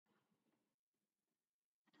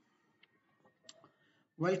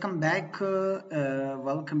Welcome back.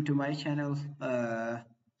 Welcome to my channel.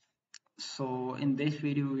 So in this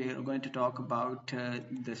video, we are going to talk about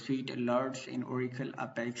the suite alerts in Oracle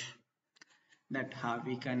Apex, that how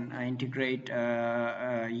we can integrate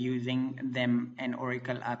using them in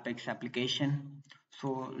Oracle Apex application.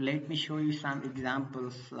 So let me show you some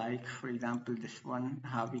examples, like for example this one,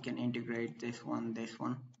 how we can integrate this one.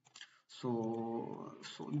 So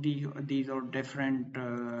these are different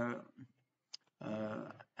uh,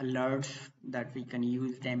 alerts that we can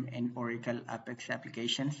use them in Oracle Apex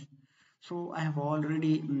applications. So I have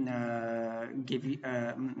already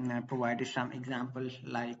provided some examples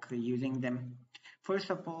like using them. First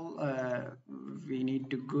of all, we need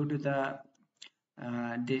to go to the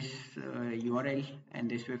this URL and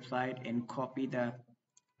this website and copy the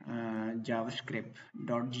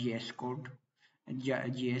javascript.js code,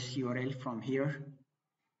 JS URL from here,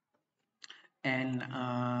 and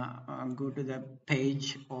go to the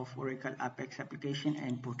page of Oracle Apex application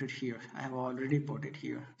and put it here. I have already put it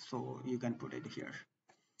here, so you can put it here.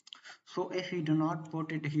 So if you do not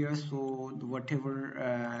put it here, so whatever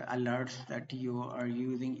alerts that you are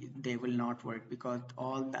using, they will not work, because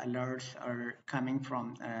all the alerts are coming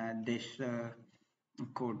from this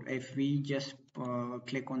code. If we just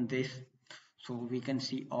click on this, so we can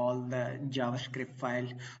see all the JavaScript file.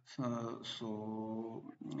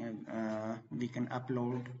 We can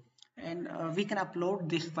upload, and we can upload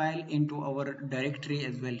this file into our directory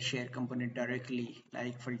as well, share component directly.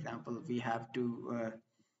 Like for example, we have to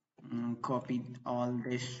copy all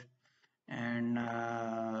this and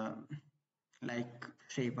like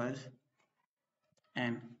save us,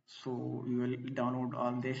 and so you will download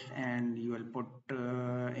all this and you will put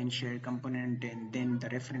in share component, and then the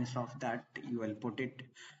reference of that you will put it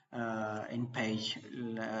in page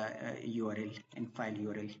URL, in file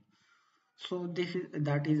URL. So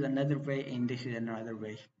that is another way, and this is another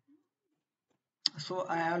way. So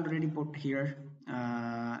I already put here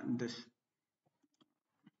this.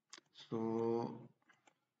 So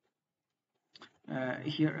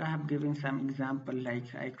here I have given some example,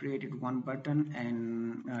 like I created one button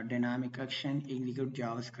and dynamic action execute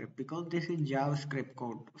JavaScript, because this is JavaScript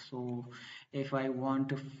code. So if I want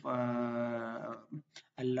to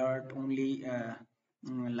alert only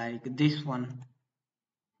like this one,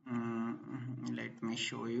 let me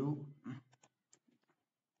show you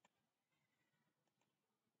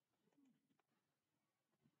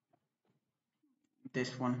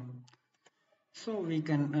this one. So we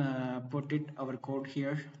can put it our code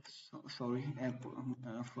here. So sorry,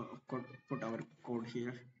 put our code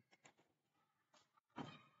here.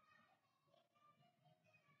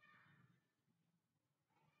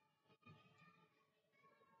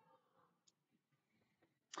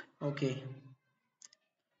 Okay.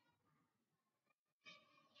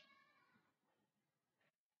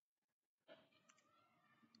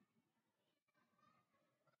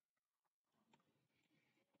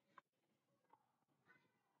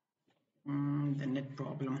 The net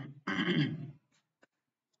problem.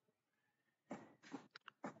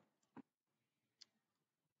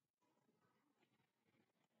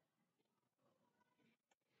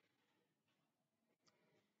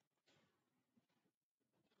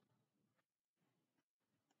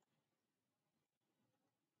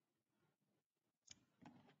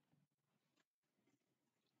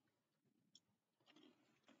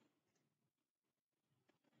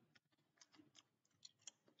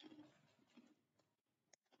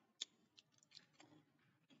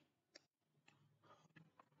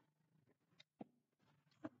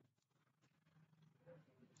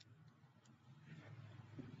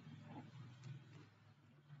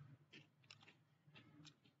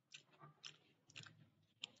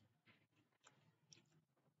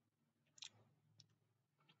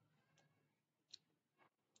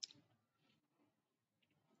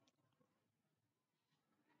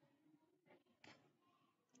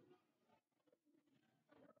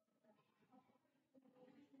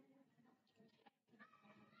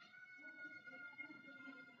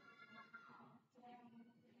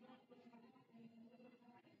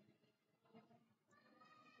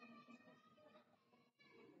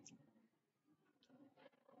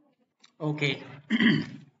 Okay.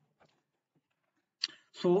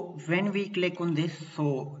 So when we click on this,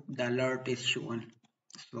 so the alert is shown.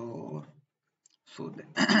 So so the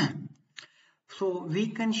so we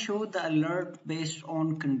can show the alert based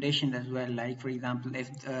on condition as well. Like for example, if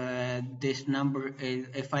this number is,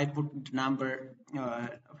 if I put number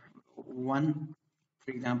 1,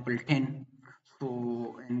 for example 10,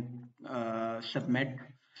 so and submit,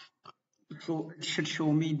 So it should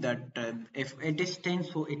show me that if it is 10,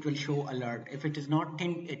 so it will show alert. If it is not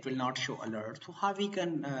 10, it will not show alert. So how we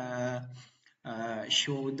can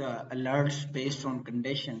show the alerts based on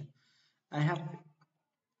condition? I have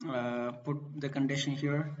put the condition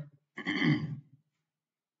here.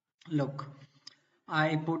 Look,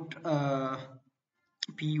 I put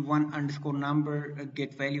p1 underscore number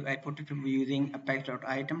get value. I put it using apex dot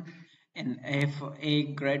item, and if a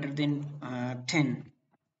greater than 10,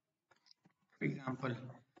 for example,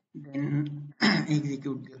 then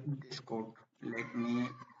execute this code. Let me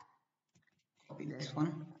copy this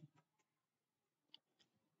one.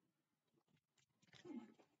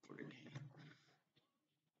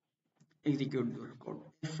 Execute this code.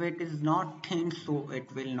 If it is not 10, so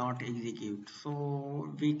it will not execute.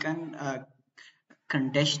 So we can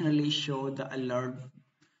conditionally show the alert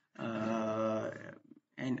uh,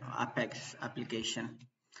 in Apex application.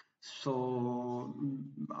 So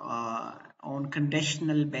on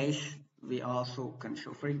conditional base, we also can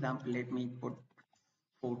show. For example, let me put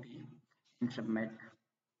 40 and submit.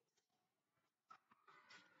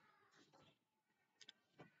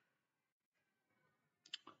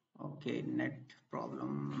 Okay, net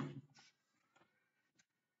problem.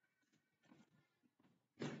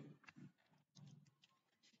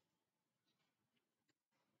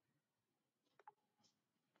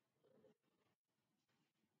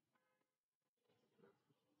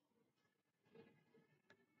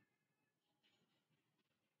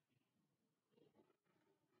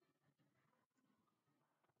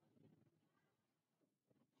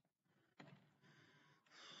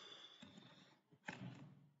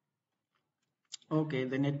 Okay,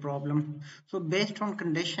 the net problem. So based on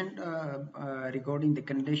condition, regarding the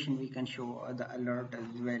condition, we can show the alert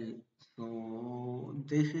as well. So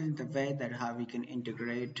this is the way that how we can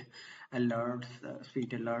integrate alerts, sweet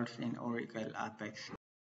alerts in Oracle Apex.